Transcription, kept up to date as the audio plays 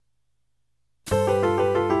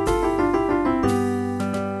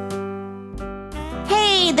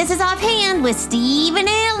This is Offhand with Steven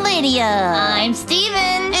and Lydia. I'm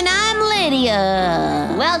Steven. And I'm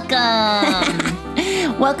Lydia.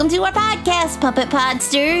 Welcome. Welcome to our podcast, Puppet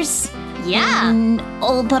Podsters. Yeah. And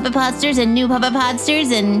old Puppet Podsters and new Puppet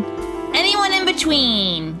Podsters and... anyone in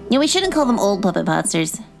between. Yeah, we shouldn't call them old Puppet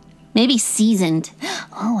Podsters. Maybe seasoned.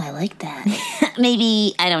 Oh, I like that.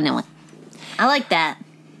 Maybe, I don't know. I like that.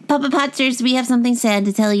 Puppet Podsters, we have something sad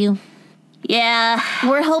to tell you. Yeah.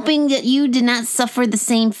 We're hoping that you did not suffer the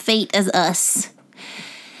same fate as us.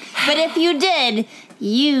 But if you did,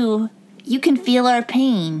 you can feel our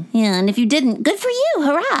pain. Yeah, and if you didn't, good for you.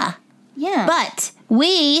 Hurrah. Yeah. But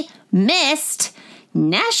we missed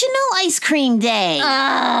National Ice Cream Day.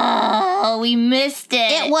 Oh, we missed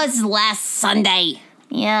it. It was last Sunday.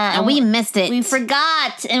 Yeah. And we missed it. We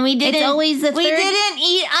forgot, and we didn't. It's always the We third- didn't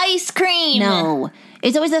eat ice cream. No.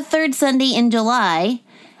 It's always the third Sunday in July,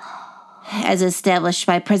 as established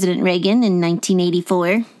by President Reagan in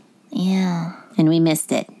 1984. Yeah. And we missed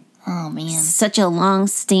it. Oh, man. Such a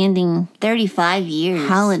long-standing 35 years.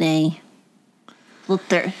 holiday. Well,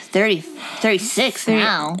 36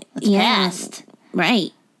 now. It's Yeah. past.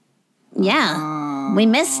 Right. Yeah. We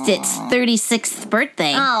missed its 36th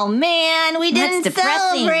birthday. Oh, man. We That's didn't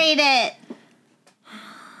depressing. celebrate it.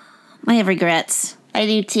 I have regrets. I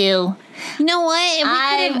do, too. You know what?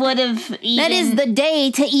 I would have eaten. That is the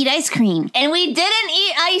day to eat ice cream. And we didn't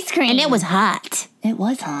eat ice cream. And it was hot. It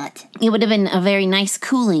was hot. It would have been a very nice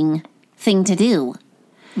cooling thing to do.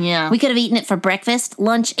 Yeah. We could have eaten it for breakfast,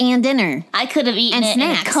 lunch, and dinner. I could have eaten And it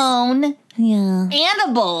in a snacks. cone Yeah. and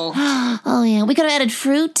a bowl. Oh, yeah. We could have added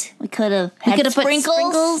fruit. We could have We had could have put sprinkles.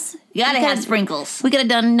 sprinkles. You gotta We have could- sprinkles. We could have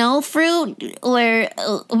done no fruit or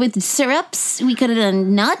with syrups. We could have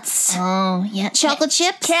done nuts, Oh, yeah. chocolate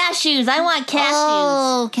chips. Cashews. I want cashews.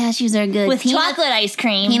 Oh, cashews are good. With chocolate ice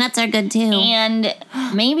cream. Peanuts are good too. And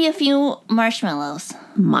maybe a few marshmallows.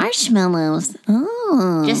 Marshmallows.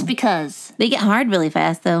 Oh. Just because. They get hard really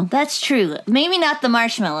fast though. That's true. Maybe not the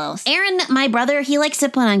marshmallows. Aaron, my brother, he likes to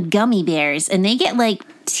put on gummy bears, and they get like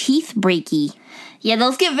teeth breaky. Yeah,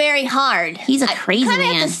 those get very hard. He's a crazy You kind of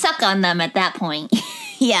man. have to suck on them at that point.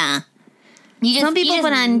 Yeah. You just, Some people you just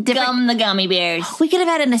put on different- gum the gummy bears. We could have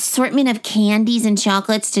had an assortment of candies and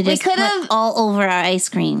chocolates to just could put have- all over our ice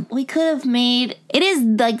cream. We could have made It is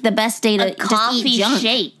like the best day to a just coffee eat junk.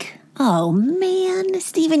 shake. Oh man,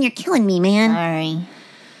 Steven, you're killing me, man. Sorry.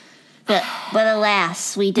 But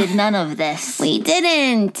alas, we did none of this. We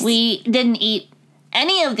didn't. We didn't eat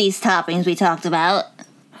any of these toppings we talked about.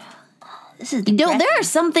 This is No, depressing. there are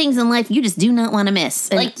some things in life you just do not want to miss.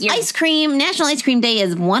 And Like your- ice cream, National Ice Cream Day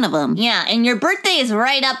is one of them. Yeah, and your birthday is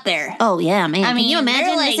right up there. Oh yeah, man. I mean, can you imagine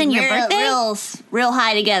you're like, missing your you're birthday? real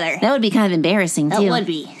high together. That would be kind of embarrassing That too. would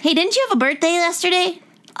be. Hey, didn't you have a birthday yesterday?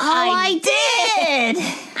 I did.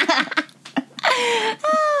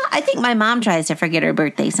 I think my mom tries to forget her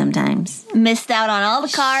birthday sometimes. Missed out on all the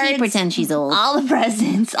cards, She pretends she's old. all the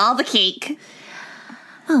presents, all the cake.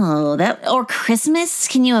 Oh, that or Christmas?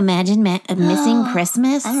 Can you imagine missing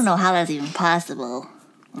Christmas? I don't know how that's even possible.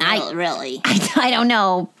 Really. I don't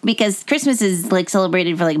know because Christmas is like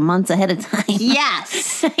celebrated for like months ahead of time.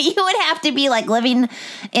 Yes. You would have to be like living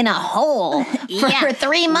in a hole for Yeah.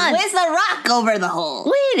 3 months. With a rock over the hole.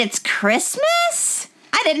 Wait, it's Christmas?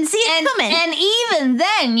 I didn't see it coming. And even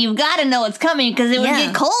then, you've got to know it's coming because it would Yeah.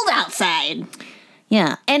 get cold outside.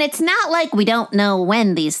 Yeah, and it's not like we don't know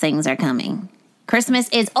when these things are coming. Christmas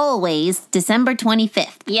is always December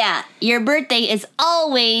 25th. Yeah, your birthday is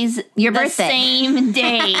always Your the birthday. same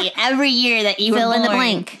day every year that you Fill were in the born.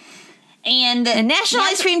 blank. And National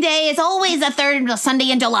Ice Cream Day is always the third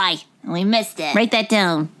Sunday in July. we missed it. Write that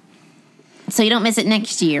down so you don't miss it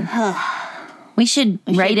next year. We should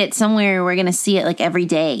write it somewhere we're going to see it like every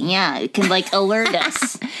day. Yeah, it can like alert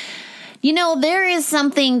us. You know, there is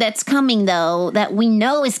something that's coming, though, that we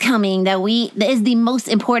know is coming, that is the most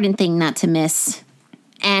important thing not to miss.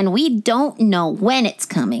 And we don't know when it's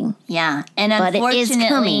coming. Yeah, and But it is unfortunately,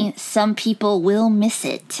 coming. some people will miss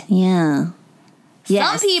it. Yeah.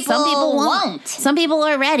 Yes, Some people won't. Some people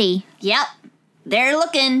are ready. Yep, they're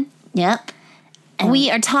looking. Yep.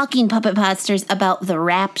 We are talking, Puppet Podsters, about the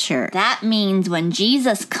rapture. That means when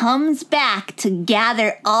Jesus comes back to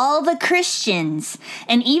gather all the Christians,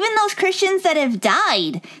 and even those Christians that have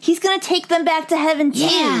died, he's going to take them back to heaven too.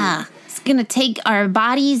 Yeah. It's going to take our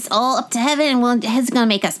bodies all up to heaven, and it's going to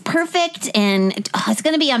make us perfect, and it's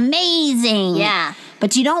going to be amazing. Yeah.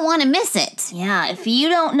 But you don't want to miss it. Yeah, if you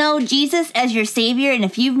don't know Jesus as your Savior, and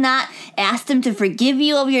if you've not asked Him to forgive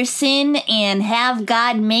you of your sin and have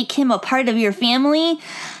God make Him a part of your family,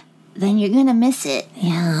 then you're going to miss it.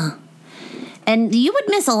 Yeah. And you would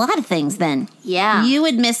miss a lot of things then. Yeah. You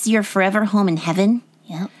would miss your forever home in heaven.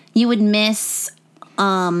 Yep. You would miss,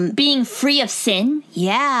 being free of sin.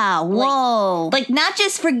 yeah, whoa. Like not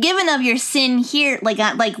just forgiven of your sin here,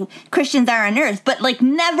 like Christians are on earth, but like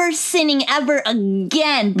never sinning ever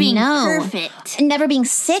again, being perfect. Never being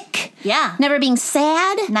sick. Yeah. Never being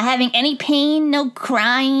sad. Not having any pain, no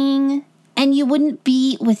crying. And you wouldn't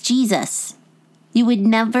be with Jesus. You would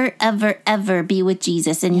never, ever, ever be with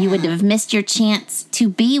Jesus, and you would have missed your chance to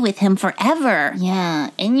be with him forever. Yeah,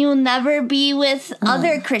 and you'll never be with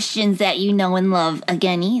other Christians that you know and love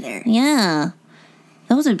again either. Yeah.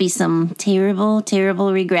 Those would be some terrible,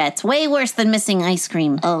 terrible regrets. Way worse than missing ice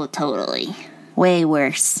cream. Oh, totally. Way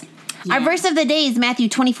worse. Yeah. Our verse of the day is Matthew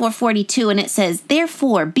 24:42, and it says,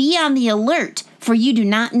 "Therefore, be on the alert, for you do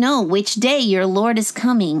not know which day your Lord is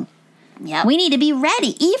coming." Yep. We need to be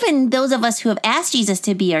ready. Even those of us who have asked Jesus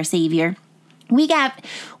to be our Savior, we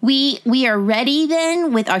are ready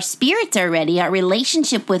then. With our spirits are ready. Our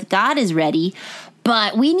relationship with God is ready.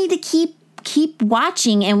 But we need to keep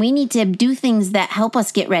watching, and we need to do things that help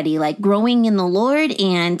us get ready, like growing in the Lord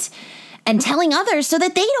and telling others so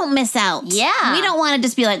that they don't miss out. Yeah. We don't want to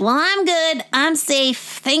just be like, well, I'm good. I'm safe.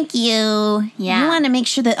 Thank you. Yeah. You want to make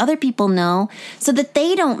sure that other people know so that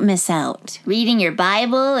they don't miss out. Reading your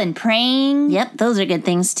Bible and praying. Yep, those are good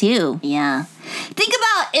things too. Yeah. Think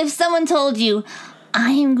about if someone told you,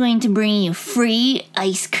 I am going to bring you free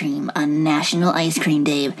ice cream on National Ice Cream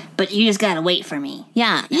Day, but you just gotta wait for me.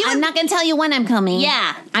 Yeah. I'm not going to tell you when I'm coming.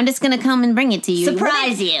 Yeah. I'm just going to come and bring it to you.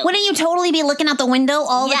 Surprise you. Wouldn't you totally be looking out the window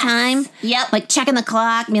all the Yes. time? Yep. Like checking the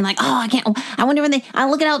clock, being like, oh, I wonder when I'm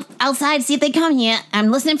looking outside to see if they come yet.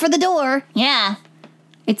 I'm listening for the door. Yeah.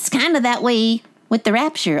 It's kind of that way with the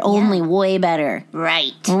rapture, only way better.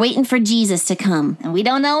 Right. We're waiting for Jesus to come. And we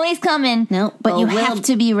don't know when he's coming. No, but you have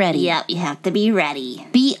to be ready. Yep, you have to be ready.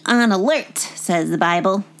 Be on alert, says the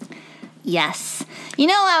Bible. Yes. You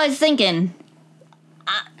know, I was thinking,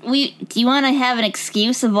 do you want to have an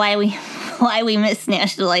excuse of why we miss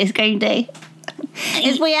National Ice Cream Day?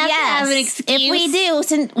 If we have to have an excuse. If we do,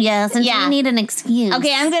 since we need an excuse.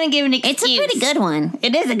 Okay, I'm going to give an excuse. It's a pretty good one.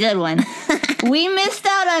 It is a good one. We missed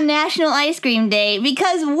out on National Ice Cream Day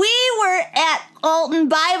because we were at Alton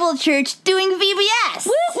Bible Church doing VBS.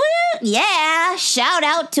 Woo, woo. Yeah, shout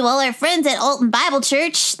out to all our friends at Alton Bible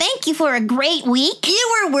Church. Thank you for a great week.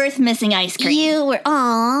 You were worth missing ice cream. You were,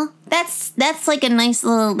 that's like a nice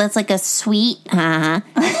little, that's like a sweet,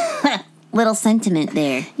 little sentiment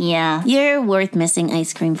there. Yeah. You're worth missing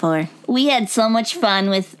ice cream for. We had so much fun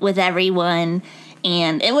with everyone,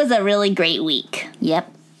 and it was a really great week. Yep.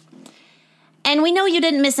 And we know you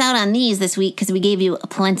didn't miss out on these this week because we gave you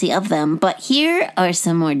plenty of them, but here are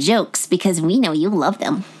some more jokes because we know you love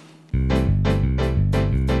them.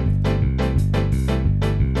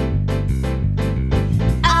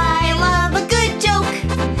 I love a good joke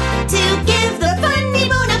to give the funny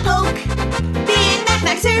bone a poke. Being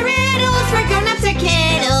knock-knocks or riddles for grown-ups or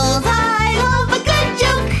kiddles. I love a good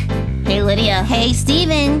joke. Hey, Lydia. Hey,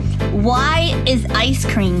 Steven. Why is ice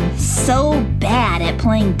cream so bad at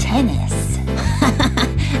playing tennis?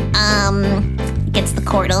 Gets the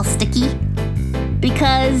court all sticky.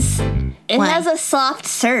 Because it Why? has a soft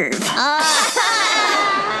serve. That's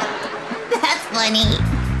funny.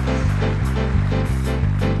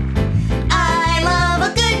 I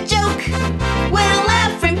love a good joke. We'll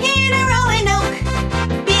laugh from here to Roanoke.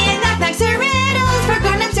 Being knock-knocks or riddles for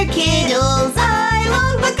grown-ups or kiddles. I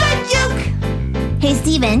love a good joke. Hey,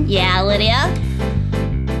 Steven. Yeah, Lydia?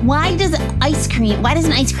 Why does an ice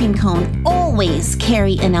cream cone always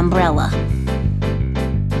carry an umbrella? I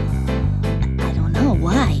don't know.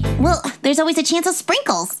 Why? Well, there's always a chance of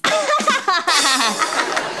sprinkles. I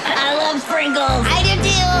love sprinkles. I do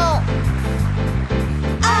too.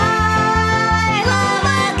 I love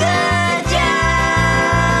a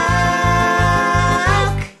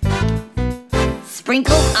good joke.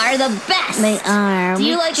 Sprinkles are the best. They are. Do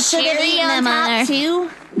you like We should have cherry eaten on them top our- too?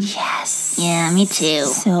 Yes. Yeah, me too.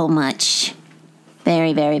 So much.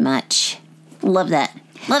 Very, very much. Love that.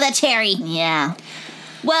 Love that cherry. Yeah.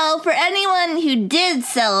 Well, for anyone who did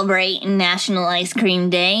celebrate National Ice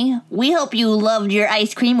Cream Day, we hope you loved your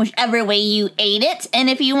ice cream whichever way you ate it. And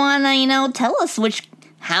if you want to, tell us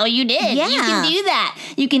how you did, Yeah. you can do that.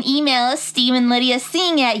 You can email us,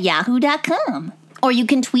 StevenLydiaSing@yahoo.com. Or you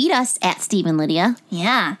can tweet us at Steve and Lydia.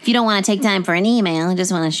 Yeah. If you don't want to take time for an email, you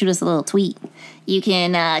just want to shoot us a little tweet. You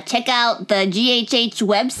can check out the GHH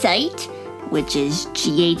website, which is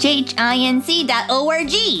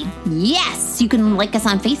ghhinc.org. Yes, you can like us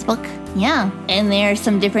on Facebook. Yeah, and there are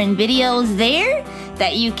some different videos there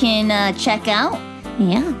that you can check out.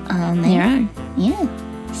 Yeah, On there are. Yeah.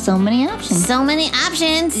 So many options. So many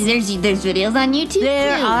options. There's videos on YouTube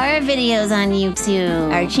There too. are videos on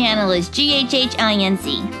YouTube. Our channel is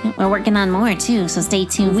GHHINC. We're working on more too, so stay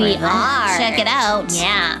tuned We for that. are. Check it out.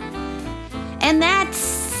 Yeah. And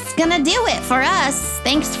that's gonna do it for us.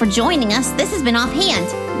 Thanks for joining us. This has been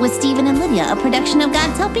Offhand with Stephen and Lydia, a production of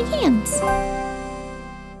God's Helping Hands.